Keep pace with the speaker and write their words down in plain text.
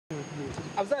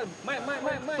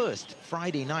First,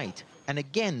 Friday night, and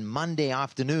again Monday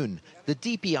afternoon, the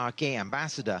DPRK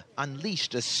ambassador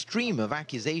unleashed a stream of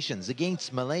accusations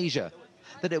against Malaysia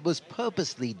that it was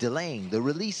purposely delaying the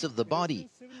release of the body,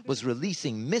 was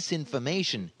releasing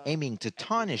misinformation aiming to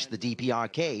tarnish the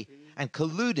DPRK, and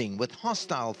colluding with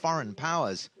hostile foreign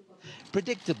powers.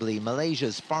 Predictably,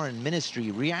 Malaysia's foreign ministry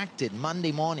reacted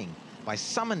Monday morning by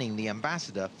summoning the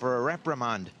ambassador for a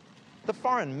reprimand. The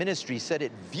foreign ministry said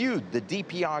it viewed the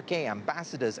DPRK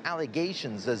ambassador's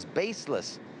allegations as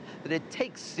baseless, that it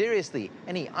takes seriously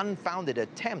any unfounded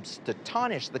attempts to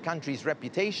tarnish the country's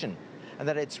reputation, and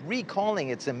that it's recalling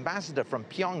its ambassador from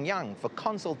Pyongyang for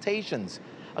consultations,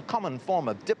 a common form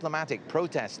of diplomatic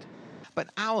protest. But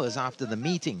hours after the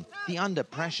meeting, the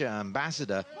under-pressure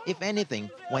ambassador, if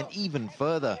anything, went even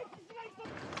further.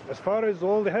 As far as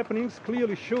all the happenings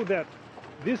clearly show that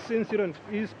this incident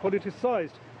is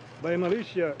politicized by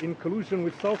Malaysia in collusion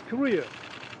with South Korea.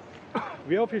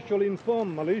 We officially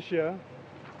inform Malaysia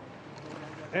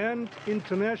and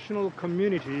international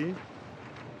community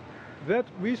that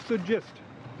we suggest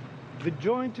the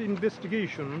joint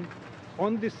investigation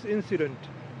on this incident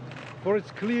for its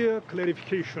clear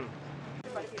clarification.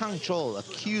 Kang Chol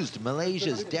accused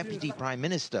Malaysia's Deputy Prime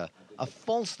Minister of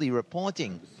falsely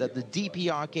reporting that the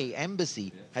DPRK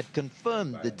embassy had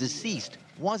confirmed the deceased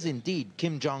was indeed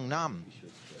Kim Jong-Nam.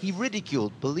 He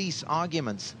ridiculed police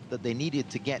arguments that they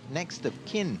needed to get next of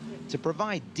kin to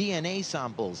provide DNA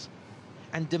samples,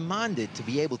 and demanded to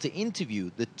be able to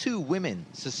interview the two women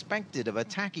suspected of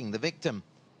attacking the victim.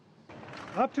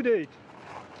 Up to date,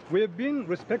 we have been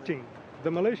respecting the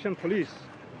Malaysian police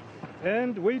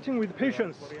and waiting with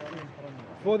patience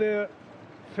for their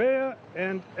fair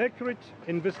and accurate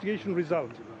investigation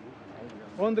result.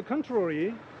 On the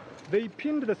contrary, they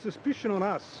pinned the suspicion on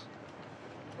us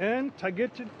and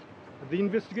targeted the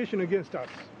investigation against us.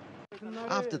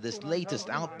 After this latest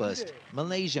outburst,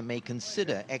 Malaysia may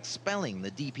consider expelling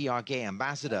the DPRK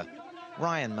ambassador.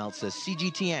 Rian, Maelzer,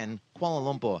 CGTN, Kuala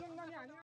Lumpur.